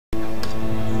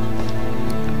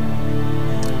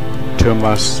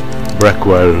Thomas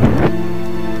Breakwell.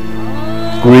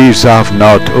 Griefs have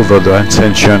not over the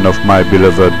ascension of my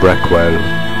beloved Breakwell,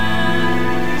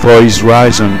 for he is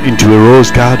risen into a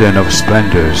rose garden of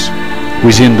splendors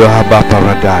within the Abba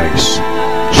paradise,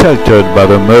 sheltered by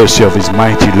the mercy of his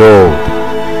mighty Lord,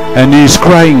 and he is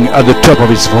crying at the top of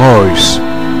his voice,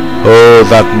 "Oh,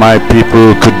 that my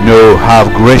people could know how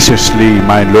graciously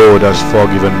my Lord has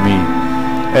forgiven me,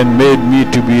 and made me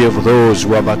to be of those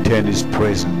who have attained his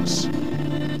presence."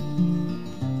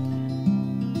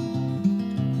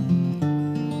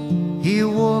 He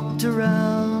walked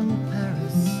around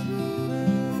Paris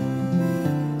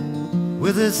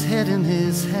with his head in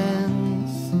his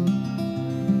hands,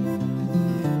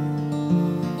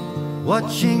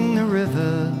 watching the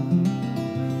river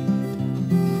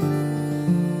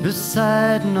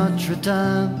beside Notre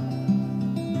Dame.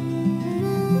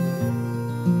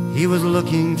 He was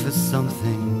looking for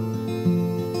something,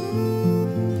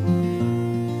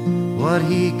 what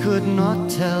he could not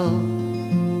tell.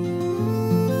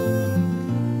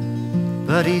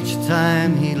 But each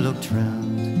time he looked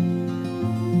round,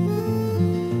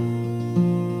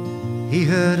 he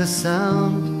heard a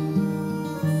sound.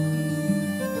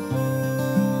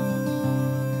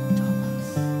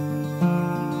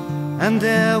 And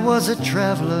there was a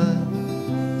traveler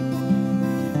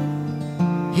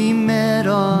he met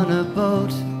on a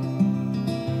boat,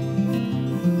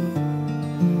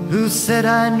 who said,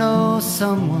 "I know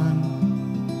someone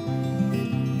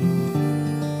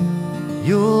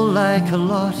you'll like a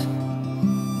lot."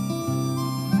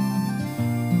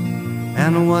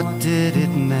 And what did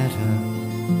it matter?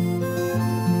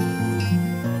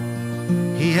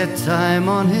 He had time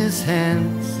on his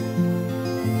hands.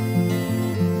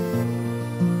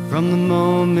 From the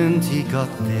moment he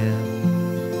got there,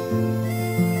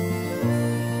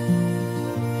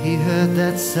 he heard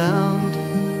that sound.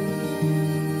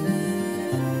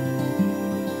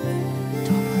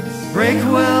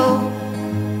 Breakwell,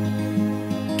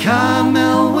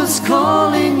 Carmel was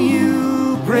calling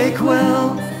you. Breakwell,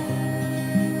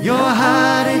 your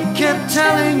heart, it kept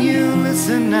telling you,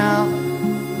 listen now.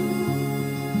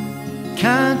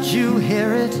 Can't you hear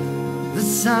it, the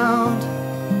sound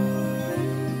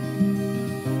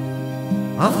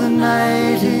of the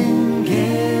nightingale?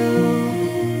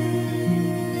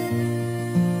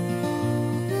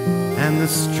 And the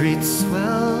streets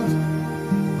swelled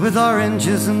with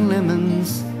oranges and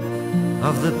lemons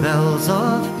of the bells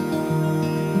of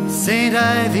St.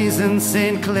 Ivy's and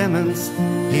St. Clement's.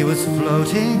 He was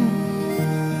floating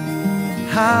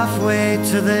halfway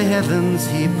to the heavens.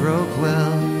 He broke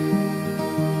well,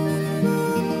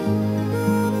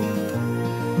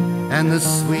 and the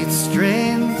sweet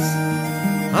strains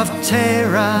of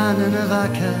Tehran and of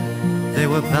Akka, they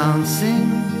were bouncing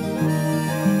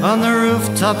on the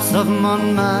rooftops of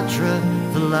Montmartre.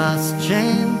 The last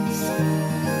chains,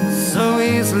 so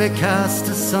easily cast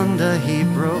asunder, he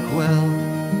broke well.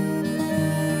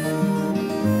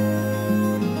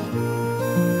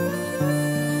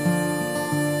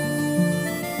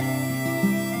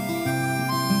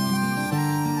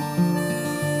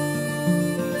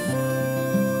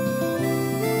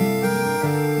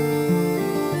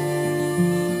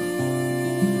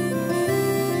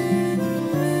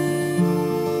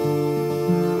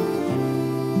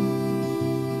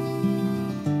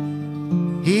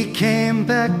 He came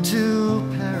back to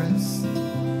Paris,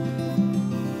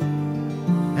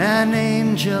 an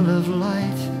angel of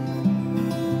light,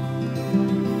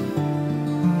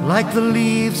 like the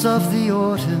leaves of the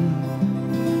autumn.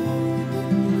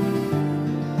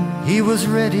 He was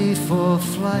ready for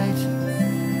flight,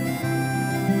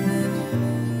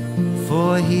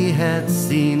 for he had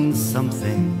seen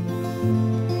something,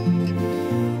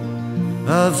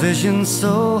 a vision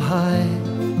so high.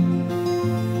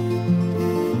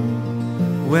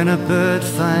 When a bird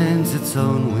finds its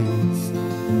own wings,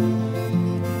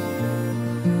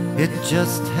 it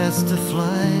just has to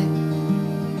fly.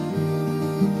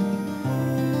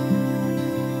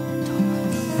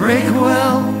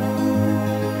 Breakwell,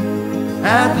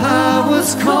 Abha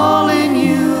was calling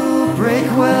you.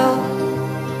 Breakwell,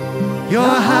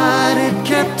 your heart, it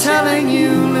kept telling you,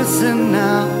 listen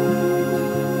now.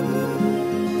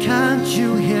 Can't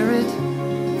you hear it,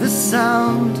 the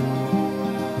sound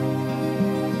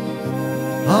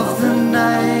of the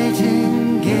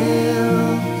nightingale?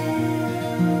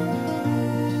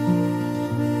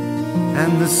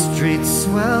 And the streets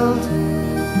swelled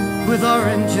with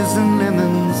oranges and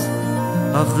lemons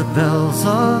of the bells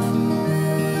of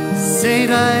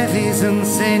St. Ivy's and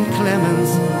St.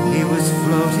 Clement's. He was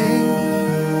floating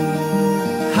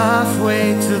halfway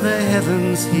to the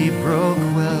heavens. He broke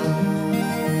well,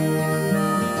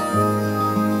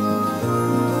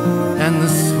 and the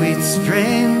sweet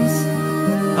strains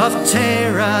of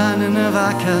Tehran and of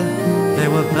Akka, they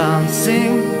were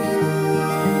bouncing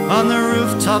on the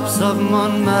rooftops of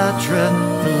Montmartre,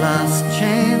 the last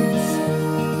chains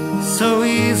so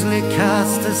easily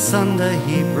cast asunder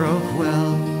he broke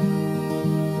well.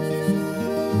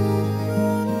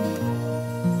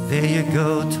 There you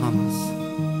go, Thomas.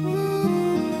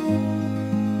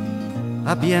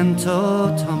 A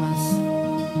biento, Thomas.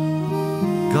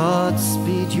 God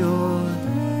speed your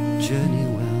journey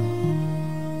well.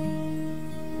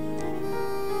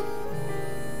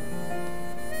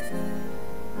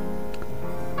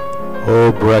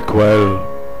 Oh, Breakwell,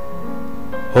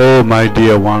 oh, my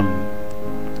dear one,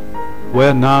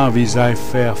 where now is thy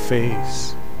fair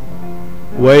face?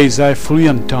 Where is thy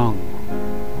fluent tongue?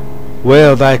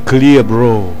 Where thy clear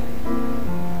brow?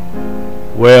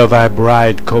 Where thy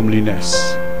bright comeliness?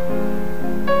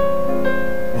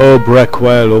 Oh,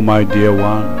 Breakwell, oh, my dear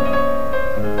one,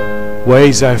 where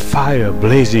is thy fire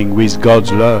blazing with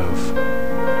God's love?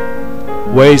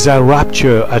 Where is thy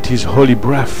rapture at his holy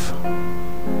breath?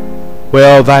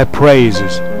 Where are thy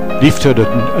praises lifted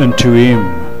unto him?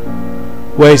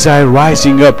 Where is thy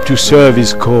rising up to serve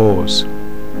his cause?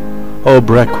 O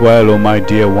Breakwell, O my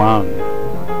dear one,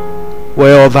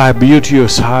 where are thy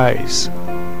beauteous eyes,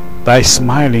 thy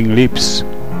smiling lips,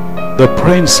 the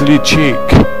princely cheek,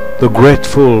 the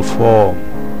grateful form?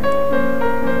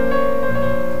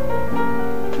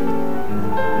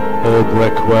 O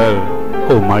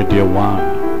Breakwell, O my dear one,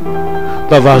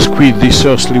 thou hast quit this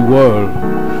earthly world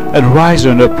and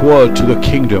risen upward to the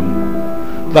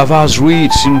kingdom. Thou hast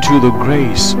reached into the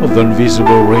grace of the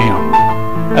invisible realm,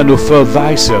 and offered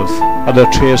thyself at the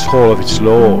threshold of its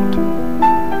Lord.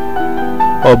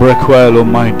 O Breakwell, O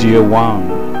my dear one,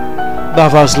 thou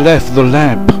hast left the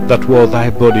lamp that was thy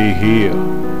body here,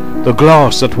 the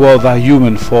glass that was thy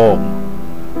human form,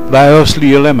 thy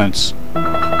earthly elements,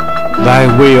 thy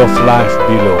way of life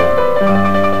below.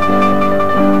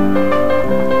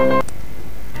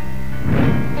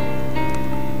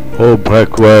 O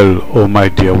Breakwell, O my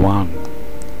dear one,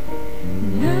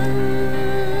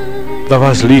 thou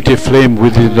hast lit a flame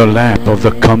within the lamp of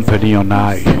the company on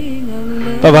high.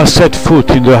 Thou hast set foot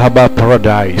in the Abba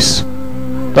paradise.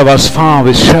 Thou hast found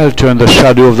his shelter in the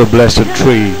shadow of the blessed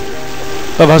tree.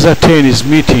 Thou hast attained his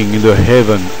meeting in the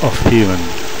heaven of heaven.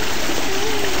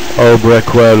 O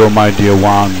Breakwell, O my dear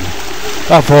one,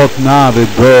 thou art now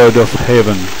the bird of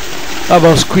heaven. Thou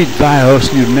hast quit thy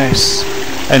earthly nest,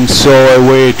 and soar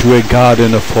away to a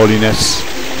garden of holiness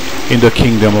in the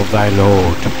kingdom of thy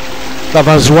Lord. Thou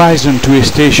hast risen to a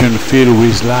station filled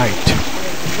with light.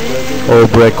 O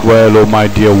Breakwell, O my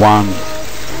dear one,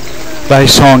 thy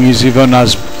song is even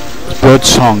as bird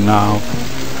song now.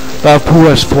 Thou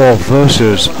pourest forth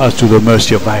verses as to the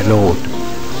mercy of thy Lord,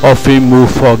 of him who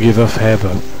forgiveth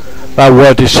ever. Thou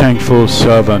wert a thankful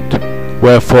servant,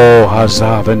 wherefore hast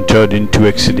thou entered into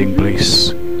exceeding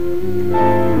bliss.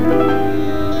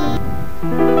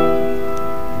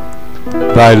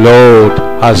 Thy Lord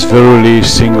has verily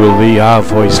singled thee out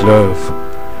for his love,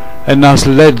 and has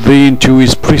led thee into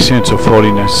his precincts of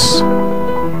holiness,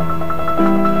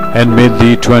 and made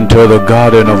thee to enter the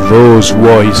garden of those who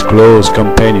are his close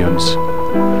companions,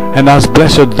 and has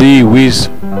blessed thee with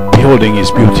beholding his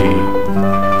beauty.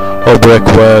 O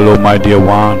Breakwell, O my dear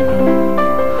one,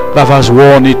 thou hast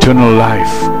won eternal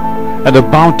life, and a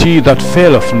bounty that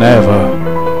faileth never,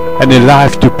 and a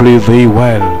life to please thee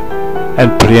well,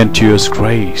 and plenteous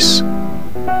grace.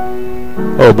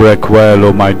 O Breakwell,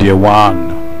 O my dear one,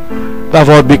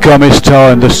 thou art become a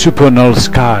star in the supernal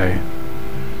sky,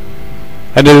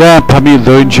 and a lamp amid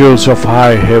the angels of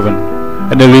high heaven,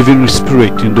 and a living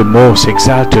spirit in the most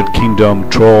exalted kingdom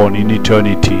throned in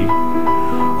eternity.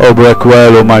 O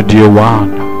Breakwell, O my dear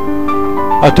one,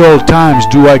 at all times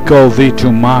do I call thee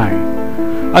to mind.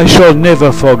 I shall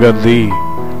never forget thee.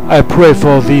 I pray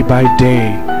for thee by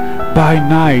day, by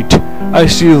night. I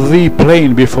see thee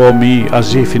plain before me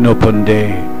as if in open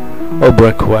day. O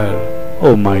Breakwell,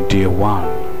 O my dear one.